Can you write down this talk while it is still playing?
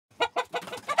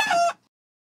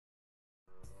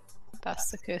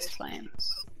Thus the cursed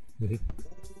flames. Mm-hmm.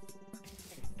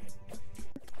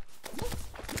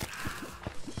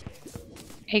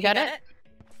 You got it?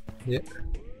 Yep.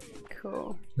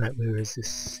 Cool. Right, where is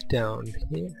this? Down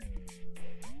here.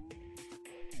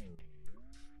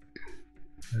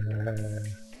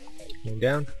 Going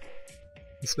down.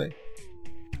 This way.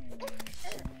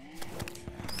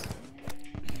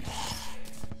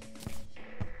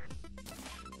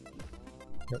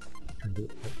 Nope. Can't do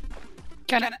it.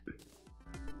 Got it.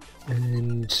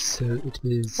 And so it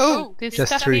is there's just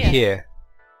stuff through here.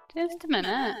 Just a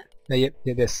minute. No, yep,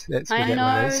 yeah, that's where I that one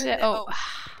know is. that. Oh.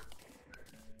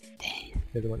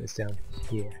 The other one is down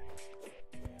here.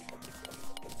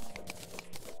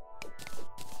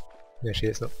 Actually,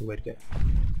 that's not the way to go.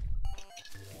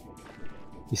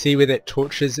 You see where that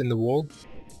torch is in the wall?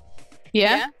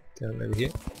 Yeah? Down over here?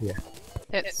 Yeah.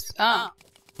 It's.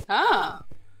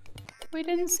 We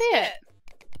didn't see it.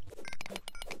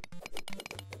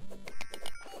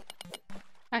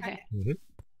 Okay. Mm-hmm.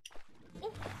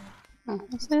 Oh,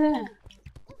 what's there?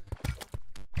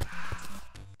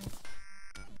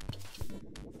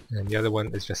 And the other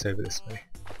one is just over this way.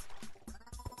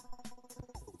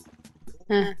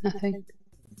 Nothing.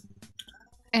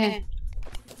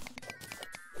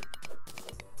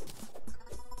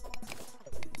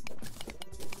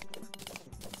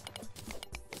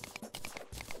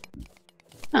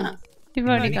 You've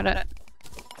already got it.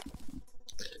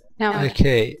 Now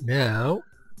Okay, now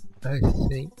I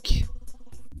think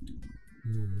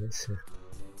that's a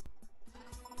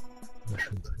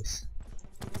mushroom place.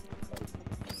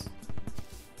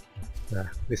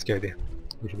 Let's go there.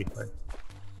 We should be fine.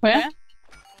 where?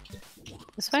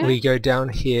 This way? We go down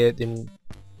here, then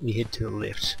we head to the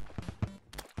left.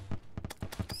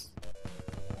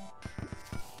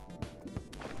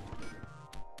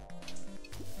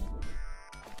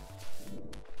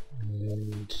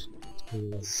 And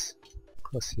there's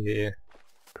across here.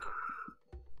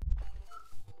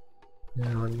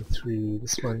 Down through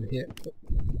this one here.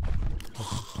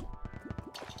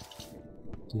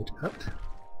 Get up.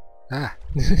 Ah!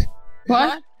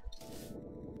 What?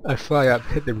 I fly up,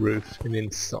 hit the roof, and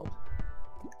then stop.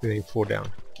 And then fall down.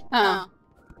 Oh.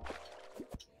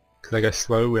 Because I go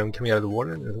slow when I'm coming out of the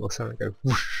water, and all of a sudden I go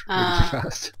whoosh really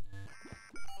fast.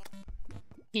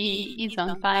 He's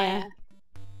on fire.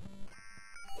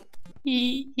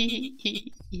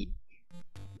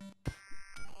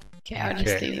 Okay, I'll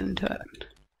just leave them to it.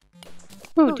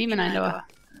 Oh, demon eye door.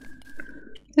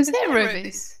 Is that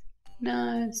rubies?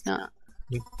 No, it's not.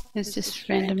 It's just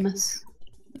randomness.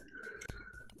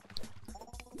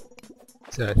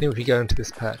 So I think if we go into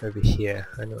this part over here,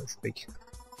 I know it's a big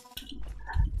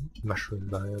mushroom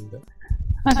biome,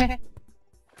 but Okay.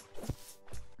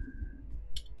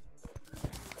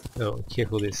 oh,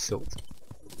 careful, there's silt.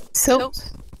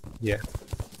 Silt? Yeah.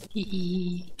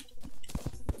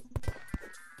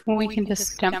 Well, we can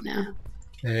just jump now.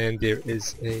 And there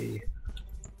is a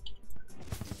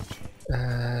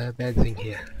bad thing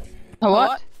here. A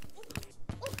what?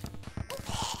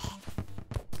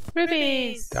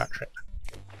 Rubies! Dart trap.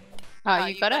 Oh,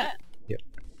 you got it? Yep.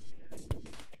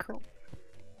 Cool.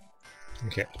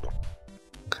 Okay. What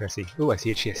can I see? Oh, I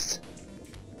see a chest.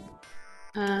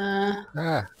 Ah,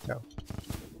 no.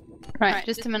 Right,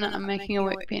 just a minute, I'm making a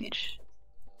workbench.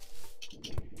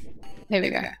 There we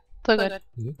go. So good.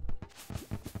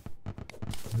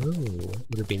 Oh, it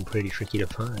would have been pretty tricky to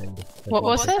find. What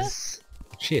was this?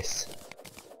 Chest.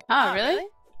 Oh, really?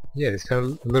 Yeah, there's kind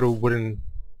of a little wooden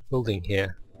building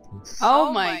here.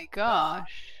 Oh my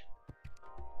gosh.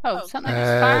 Oh, something's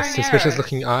firing suspicious arrows.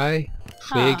 looking eye,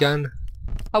 flare gun.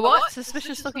 A what?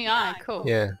 Suspicious looking eye, cool.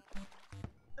 Yeah,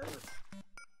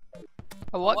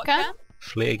 A what gun?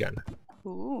 flare gun.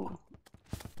 Ooh.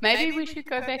 Maybe we should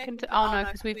go back into. Oh no,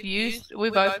 because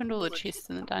we've opened all the chests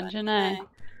in the dungeon, eh?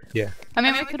 Yeah. I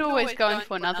mean, we could always go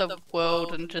into another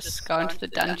world and just go into the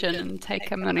dungeon and take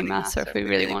a Murimasa if we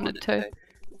really wanted to.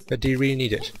 But do you really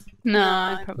need it?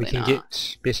 No, probably We can not.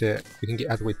 get better. We can get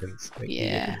other weapons. Like new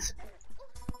Yeah. weapons.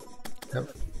 Oh,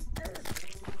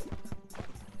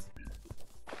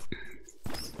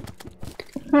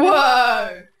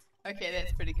 Whoa! Okay,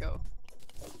 that's pretty cool.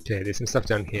 okay, there's some stuff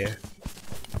down here.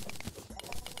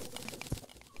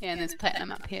 Yeah, and there's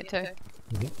platinum up here too.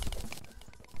 Mhm.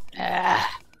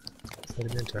 Ah.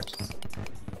 Sediment.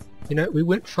 You know, we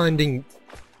weren't finding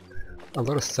a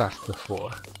lot of stuff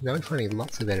before. Now we're finding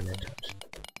lots of adamantite.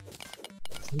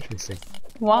 It's interesting.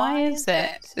 Why is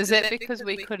that? Is that because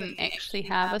we couldn't actually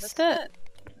harvest it?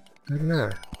 I don't know.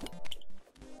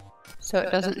 So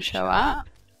it doesn't show up?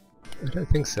 I don't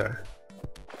think so.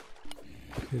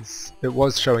 Because it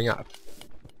was showing up.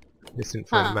 Just didn't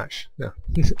find Huh. much. No.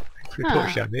 Put a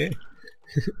torch down there.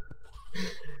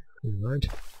 Never mind.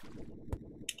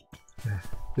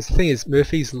 The thing is,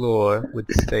 Murphy's Law would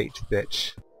state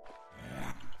that,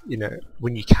 you know,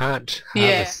 when you can't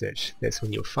harvest it, that's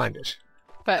when you'll find it.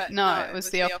 But no, it was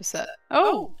the opposite.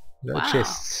 Oh! No wow.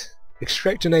 chests.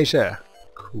 Extractinator.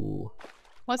 Cool.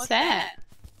 What's that?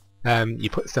 You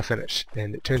put stuff in it,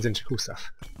 and it turns into cool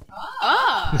stuff.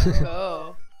 Oh!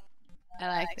 Cool. I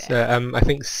like that. So, I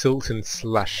think salt and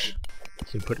slush you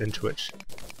can put into it,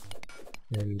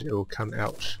 and it will come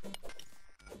out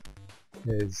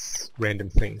as random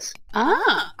things.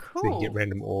 Ah, cool. So you can get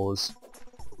random ores.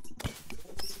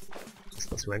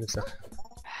 Just lots of random stuff.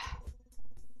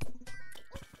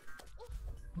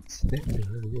 What's that thing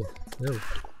over there? Oh.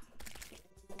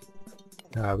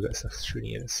 Ah, we've got stuff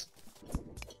shooting at us.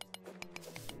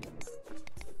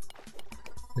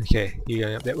 Okay, you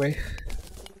going up that way?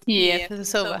 Yeah, for the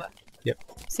silver. Yep.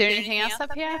 Is there anything else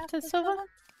up here after the silver?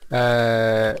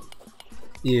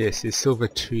 Yes, there's silver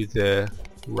to the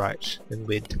right and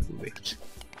lead to the left.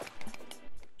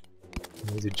 And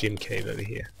there's a gem cave over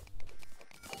here.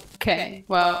 Okay,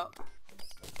 well...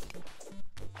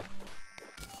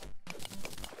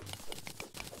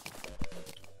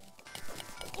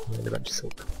 And a bunch of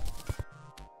silver.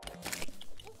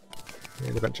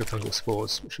 And a bunch of fungal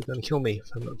spores, which are going to kill me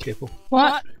if I'm not careful.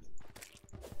 What?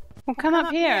 Well, come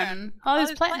up here and... Oh,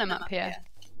 there's platinum up here.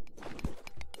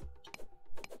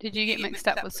 Did you get mixed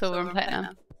up with silver and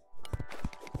platinum?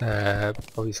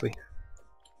 Obviously.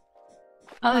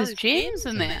 Oh, there's gems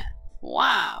in there.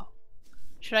 Wow.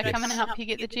 Should I come and help you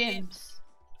get the gems?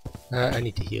 I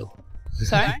need to heal.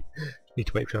 Sorry? Need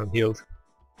to wait till I'm healed.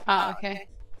 Oh, okay.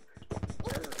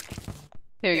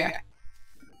 There we go.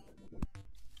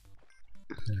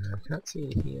 I can't see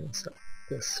anything else up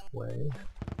this way.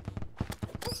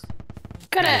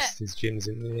 Got it! There's gems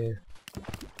in there.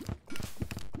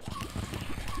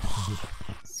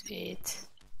 Sweet.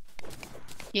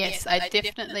 Yes, I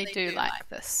definitely do like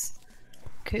this.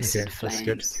 Cursed Flames. That's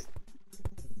good.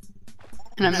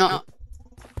 And I'm not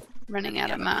running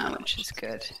out of mana, which is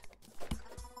good.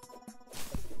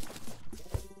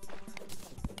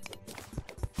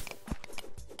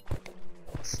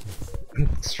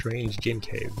 Strange gem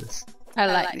caves. I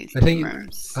like these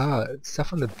rooms. Ah,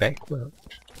 stuff on the back wall,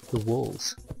 the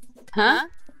walls. Huh?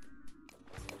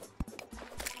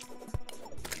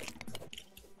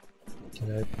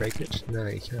 Can I break it? No,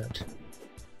 you can't.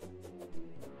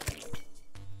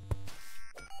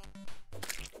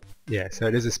 Yeah, so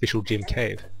it is a special gem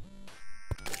cave,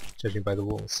 judging by the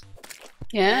walls.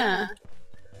 Yeah.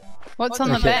 What's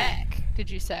on the back, did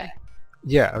you say?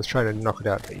 Yeah, I was trying to knock it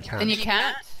out, but you can't. And you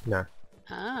can't? No.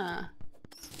 Ah.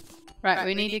 Right,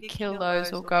 we need to kill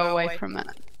those or go away from it.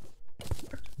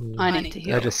 I need to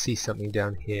heal. I just see something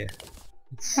down here.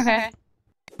 Okay.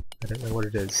 I don't know what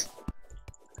it is.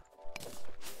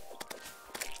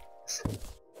 Let's see.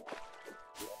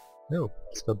 No,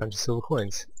 it's got a bunch of silver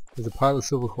coins. There's a pile of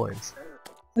silver coins.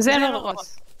 Is that all it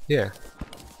was? Yeah.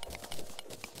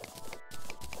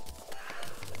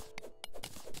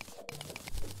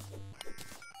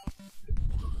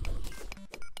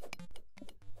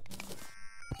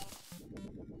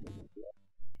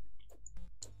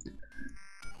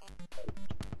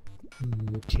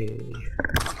 Okay.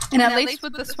 And at least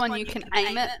with this one you can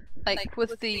aim it, like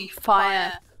with the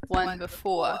fire one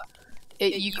before,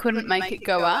 you couldn't make it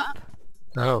go up.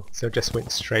 Oh, so it just went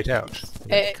straight out.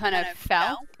 It kind of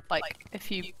fell, like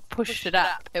if you pushed it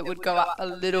up, it would go up a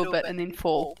little bit and then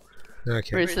fall.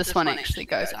 Okay. Whereas this one actually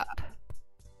goes up.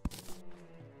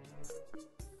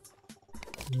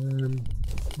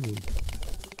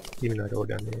 Even ore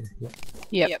down there.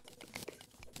 Yep.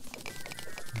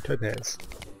 Topaz.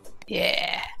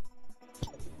 Yeah.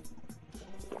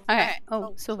 Okay.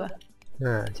 Oh, silver.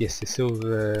 Ah, yes, the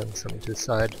silver, something to the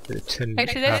side, the tin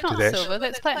Actually, that's after not that. silver,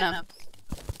 that's platinum.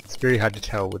 It's very hard to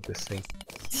tell with this thing.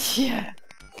 Yeah.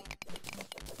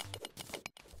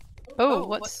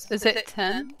 Oh, is it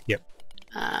tin? Yep.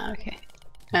 Ah, okay.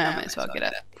 I might as well get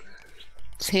it.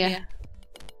 It's here.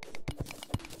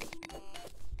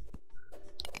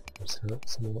 So,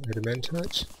 some more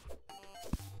adamantite.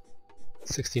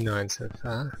 69 so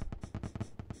far.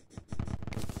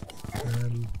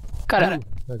 Got it.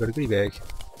 I got a goodie bag.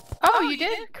 Oh, you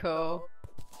did? Cool.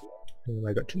 Oh,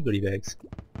 I got 2 goodie bags.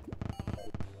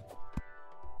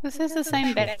 This is the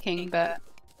same backing, but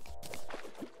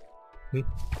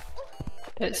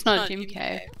it's not a gem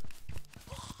cave.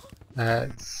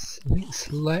 It's, I think,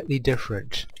 slightly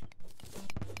different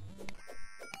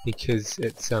because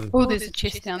it's Oh, there's a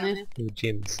chest down there. the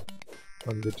gems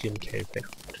on the gem cave there.